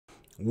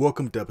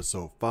Welcome to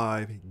episode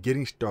 5,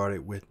 getting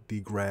started with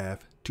the Dgraph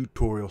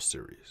tutorial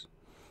series.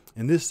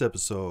 In this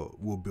episode,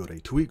 we'll build a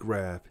tweet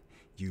graph,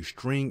 use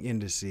string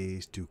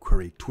indices to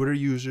query Twitter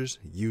users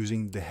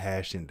using the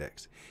hash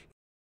index,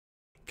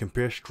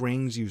 compare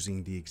strings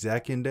using the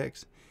exact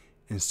index,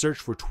 and search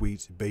for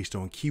tweets based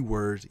on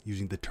keywords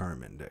using the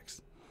term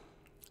index.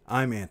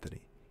 I'm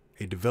Anthony,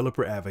 a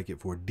developer advocate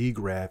for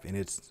Dgraph, and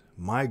it's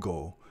my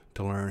goal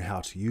to learn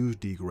how to use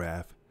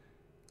Dgraph,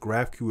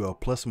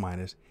 GraphQL plus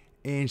minus,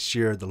 and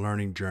share the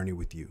learning journey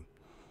with you.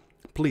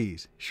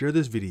 Please share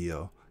this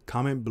video,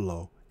 comment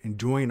below, and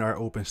join our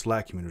open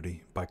Slack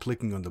community by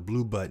clicking on the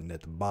blue button at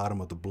the bottom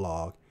of the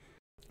blog,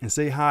 and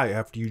say hi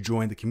after you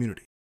join the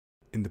community.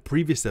 In the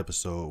previous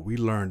episode, we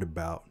learned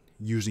about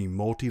using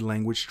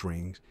multi-language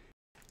strings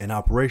and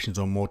operations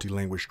on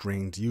multi-language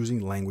strings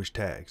using language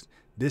tags.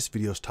 This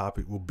video's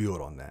topic will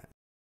build on that.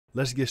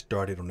 Let's get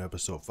started on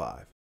episode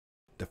 5.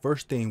 The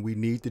first thing we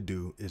need to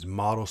do is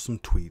model some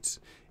tweets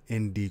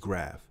in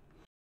Dgraph.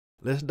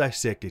 Let's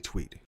dissect a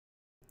tweet.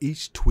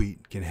 Each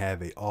tweet can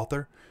have an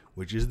author,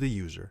 which is the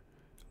user,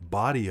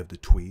 body of the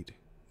tweet,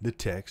 the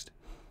text,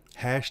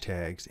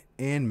 hashtags,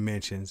 and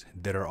mentions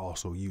that are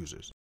also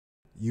users.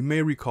 You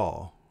may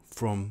recall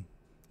from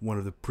one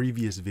of the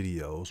previous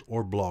videos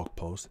or blog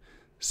posts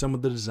some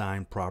of the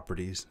design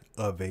properties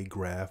of a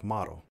graph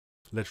model.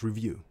 Let's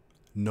review.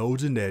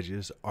 Nodes and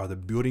edges are the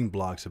building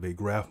blocks of a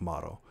graph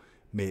model.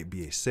 May it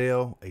be a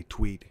cell, a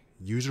tweet,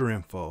 user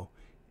info,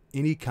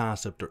 any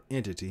concept or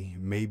entity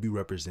may be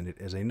represented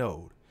as a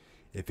node.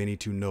 If any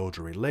two nodes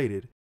are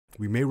related,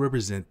 we may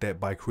represent that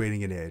by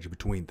creating an edge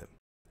between them.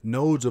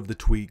 Nodes of the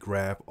tweet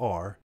graph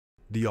are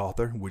the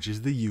author, which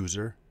is the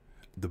user,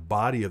 the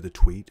body of the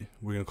tweet,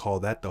 we're going to call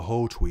that the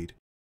whole tweet,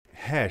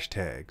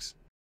 hashtags.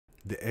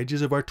 The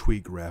edges of our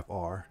tweet graph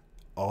are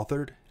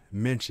authored,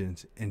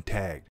 mentions, and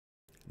tagged.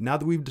 Now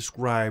that we've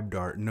described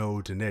our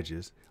nodes and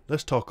edges,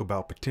 let's talk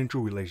about potential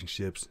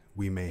relationships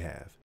we may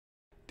have.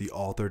 The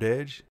authored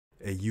edge,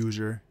 a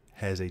user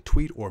has a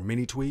tweet or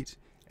many tweets.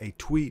 A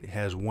tweet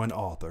has one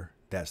author,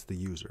 that's the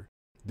user.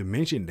 The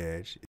mentioned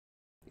edge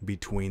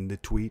between the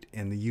tweet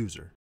and the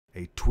user.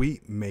 A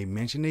tweet may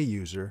mention a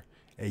user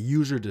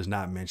does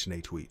not mention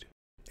a tweet.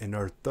 And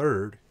our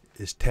third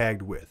is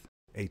tagged with.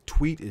 A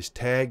tweet is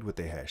tagged with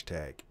a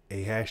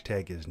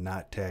hashtag is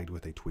not tagged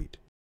with a tweet.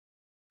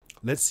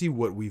 Let's see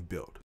what we've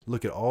built.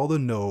 Look at all the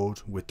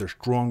nodes with their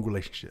strong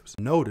relationships.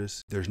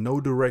 Notice there's no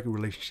direct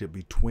relationship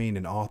between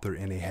an author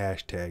and a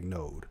hashtag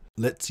node.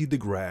 Let's see the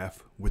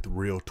graph with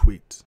real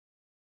tweets.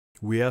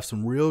 We have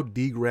some real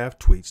Dgraph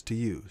tweets to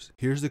use.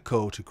 Here's the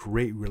code to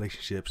create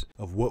relationships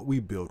of what we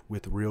built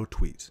with real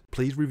tweets.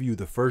 Please review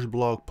the first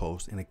blog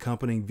post and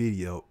accompanying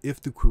video if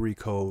the query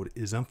code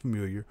is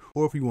unfamiliar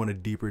or if you want a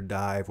deeper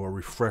dive or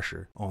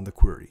refresher on the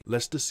query.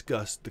 Let's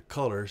discuss the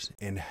colors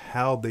and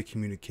how they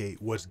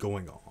communicate what's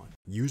going on.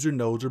 User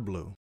nodes are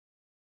blue,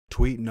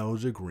 tweet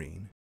nodes are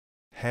green,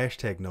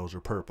 hashtag nodes are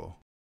purple,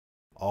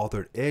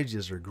 authored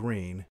edges are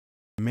green,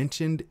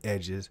 mentioned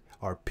edges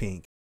are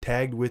pink,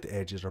 tagged with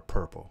edges are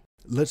purple.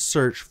 Let's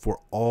search for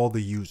all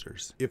the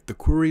users. If the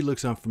query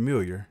looks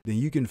unfamiliar, then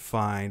you can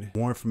find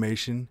more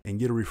information and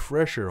get a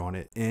refresher on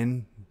it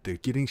in the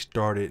getting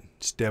started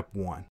step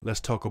 1. Let's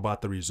talk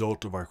about the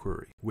result of our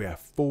query. We have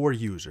 4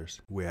 users.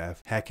 We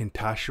have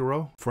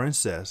Hackintashiro,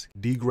 Francesc,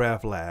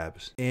 Dgraph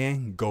Labs,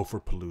 and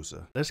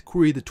Gopherpalooza. Let's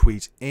query the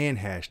tweets and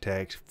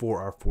hashtags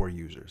for our 4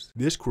 users.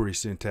 This query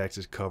syntax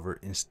is covered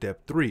in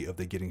step 3 of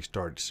the Getting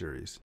Started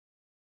series.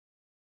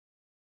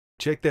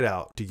 Check that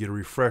out to get a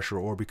refresher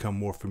or become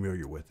more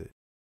familiar with it.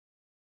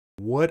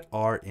 What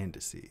are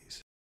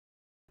indices?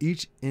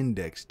 Each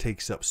index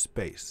takes up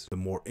space. The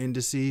more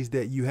indices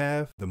that you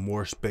have, the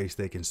more space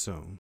they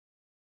consume.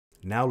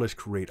 Now let's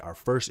create our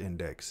first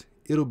index.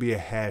 It'll be a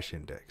hash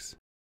index.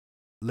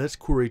 Let's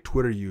query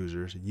Twitter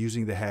users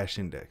using the hash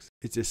index.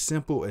 It's as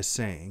simple as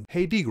saying,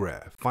 hey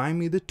Dgraph, find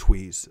me the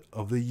tweets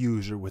of the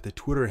user with a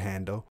Twitter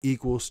handle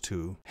equals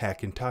to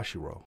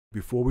Hackintashiro.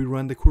 Before we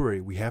run the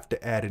query, we have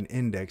to add an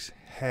index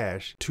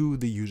hash to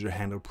the user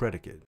handle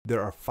predicate.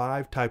 There are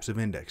 5 types of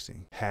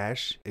indexing: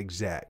 hash,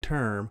 exact,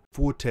 term,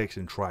 full text,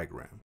 and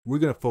trigram. We're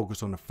going to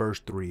focus on the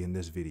first 3 in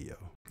this video.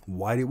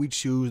 Why did we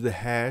choose the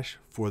hash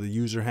for the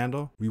user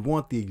handle? We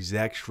want the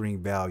exact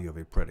string value of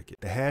a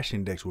predicate. The hash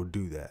index will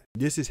do that.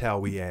 This is how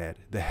we add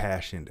the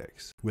hash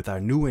index. With our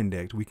new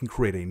index, we can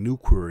create a new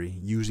query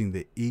using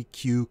the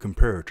EQ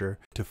comparator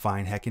to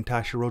find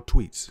Hackintashiro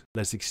tweets.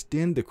 Let's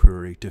extend the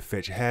query to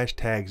fetch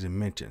hashtags and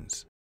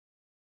mentions.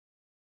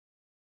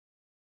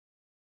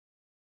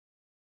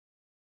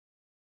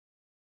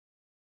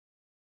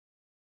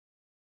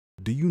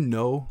 Do you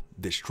know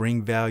that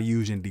string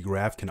values in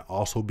Dgraph can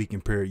also be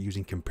compared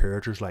using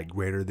comparators like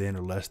greater than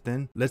or less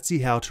than? Let's see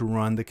how to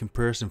run the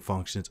comparison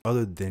functions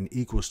other than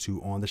equals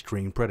to on the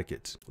string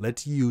predicates.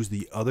 Let's use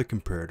the other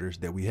comparators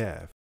that we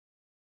have.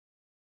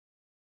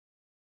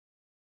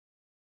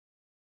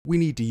 We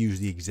need to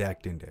use the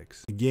exact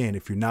index. Again,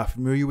 if you're not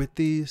familiar with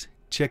these,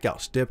 check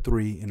out step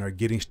 3 in our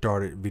Getting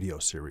Started video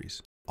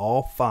series.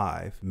 All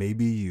 5 may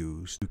be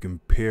used to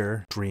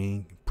compare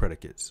string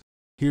predicates.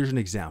 Here's an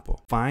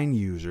example. Find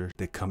users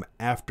that come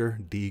after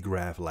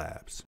Dgraph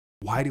Labs.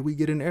 Why did we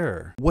get an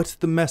error? What's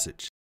the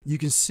message? You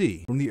can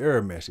see from the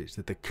error message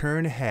that the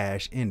current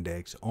hash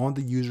index on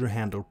the user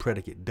handle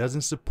predicate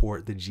doesn't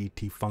support the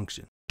GT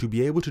function. To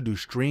be able to do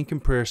string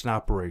comparison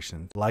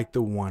operations like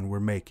the one we're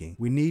making,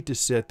 we need to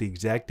set the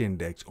exact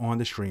index on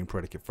the string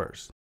predicate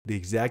first. The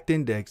exact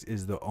index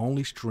is the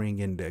only string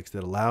index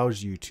that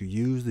allows you to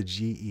use the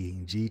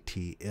GE,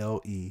 GT,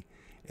 LE,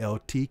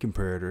 LT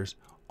comparators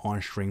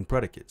on string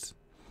predicates.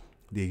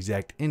 The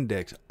exact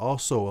index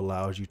also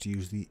allows you to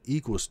use the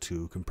equals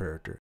to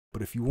comparator.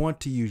 But if you want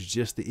to use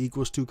just the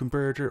equals to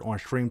comparator on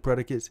string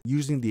predicates,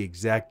 using the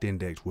exact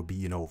index would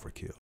be an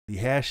overkill. The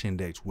hash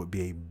index would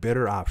be a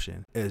better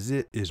option as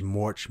it is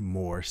much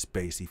more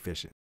space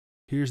efficient.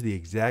 Here's the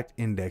exact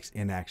index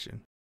in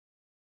action.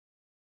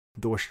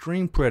 Though a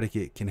string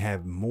predicate can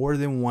have more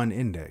than one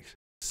index,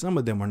 some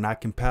of them are not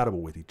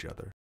compatible with each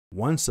other.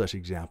 One such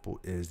example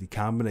is the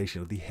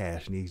combination of the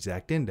hash and the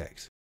exact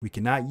index. We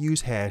cannot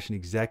use hash and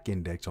exact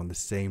index on the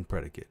same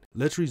predicate.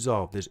 Let's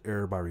resolve this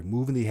error by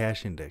removing the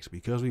hash index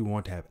because we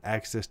want to have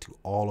access to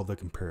all of the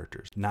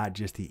comparators, not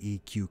just the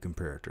EQ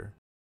comparator.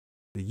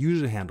 The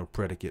user handle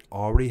predicate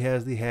already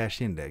has the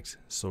hash index,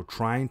 so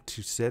trying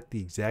to set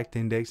the exact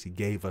index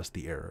gave us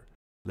the error.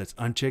 Let's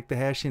uncheck the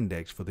hash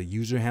index for the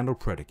user handle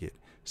predicate,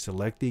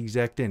 select the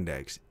exact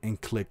index, and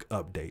click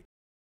Update.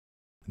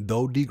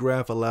 Though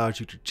Dgraph allows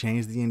you to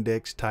change the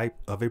index type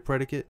of a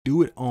predicate,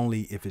 do it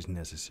only if it's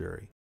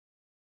necessary.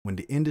 When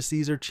the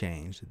indices are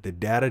changed, the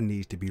data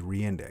needs to be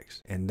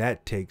reindexed, and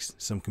that takes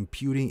some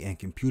computing, and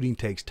computing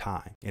takes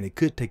time, and it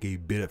could take a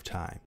bit of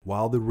time.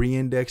 While the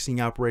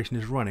reindexing operation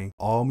is running,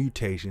 all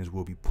mutations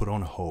will be put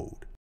on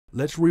hold.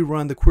 Let's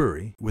rerun the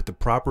query with the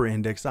proper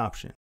index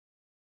option.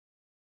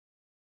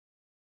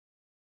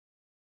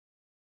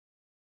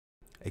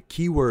 A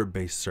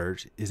keyword-based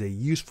search is a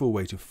useful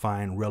way to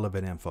find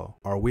relevant info.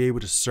 Are we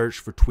able to search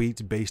for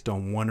tweets based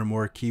on one or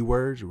more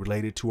keywords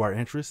related to our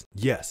interests?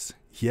 Yes.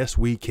 Yes,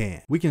 we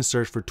can. We can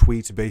search for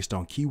tweets based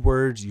on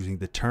keywords using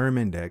the term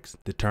index.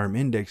 The term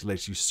index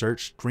lets you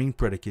search string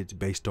predicates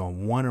based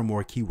on one or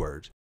more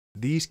keywords.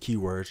 These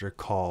keywords are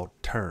called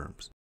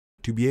terms.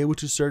 To be able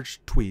to search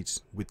tweets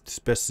with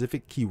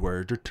specific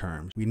keywords or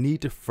terms, we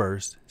need to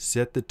first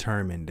set the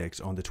term index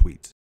on the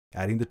tweets.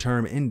 Adding the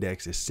term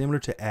index is similar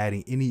to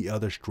adding any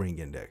other string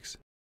index.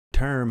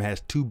 Term has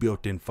two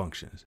built-in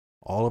functions,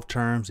 all of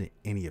terms and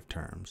any of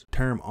terms.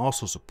 Term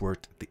also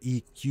supports the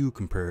EQ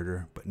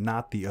comparator, but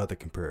not the other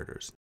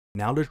comparators.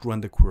 Now let's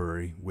run the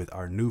query with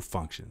our new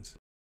functions.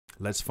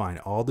 Let's find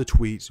all the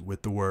tweets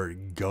with the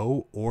word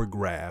go or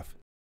graph.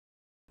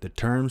 The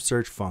term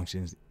search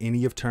functions,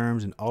 any of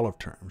terms and all of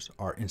terms,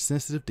 are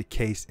insensitive to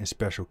case and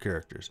special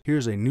characters.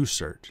 Here's a new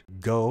search,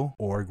 go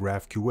or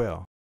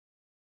GraphQL.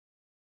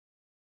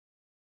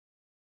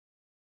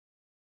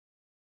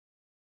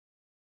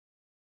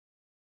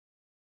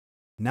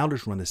 Now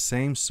let's run the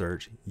same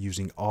search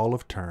using all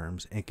of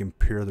terms and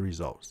compare the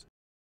results.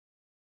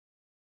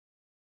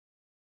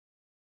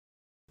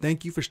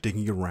 Thank you for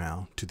sticking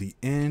around to the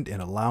end and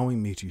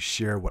allowing me to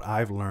share what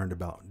I've learned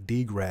about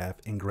Dgraph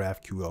and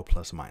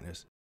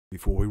GraphQL +-.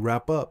 Before we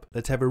wrap up,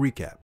 let's have a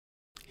recap.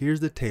 Here's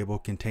the table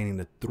containing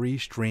the 3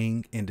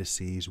 string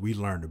indices we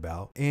learned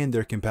about and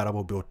their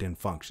compatible built-in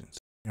functions.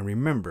 And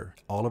remember,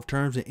 all of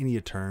terms and any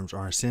of terms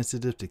are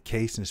insensitive to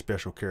case and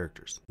special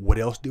characters. What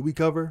else did we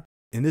cover?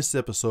 In this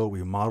episode,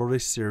 we modeled a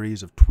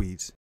series of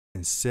tweets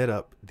and set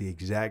up the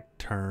exact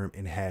term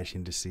and hash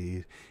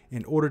indices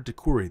in order to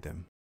query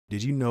them.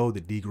 Did you know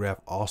that Dgraph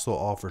also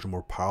offers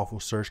more powerful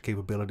search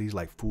capabilities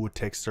like full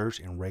text search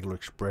and regular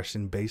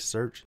expression-based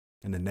search?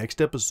 In the next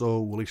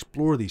episode, we'll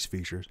explore these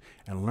features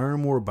and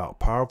learn more about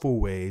powerful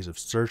ways of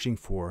searching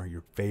for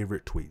your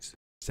favorite tweets.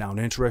 Sound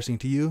interesting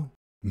to you?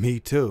 Me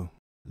too.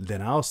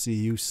 Then I'll see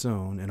you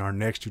soon in our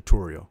next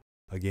tutorial.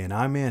 Again,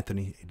 I'm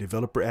Anthony, a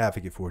developer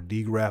advocate for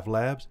Dgraph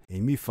Labs, and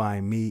you may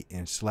find me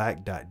in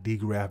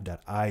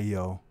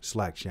slack.dgraph.io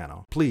Slack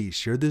channel. Please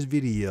share this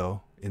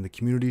video in the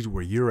communities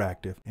where you're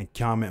active and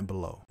comment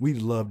below.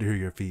 We'd love to hear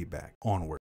your feedback. Onward.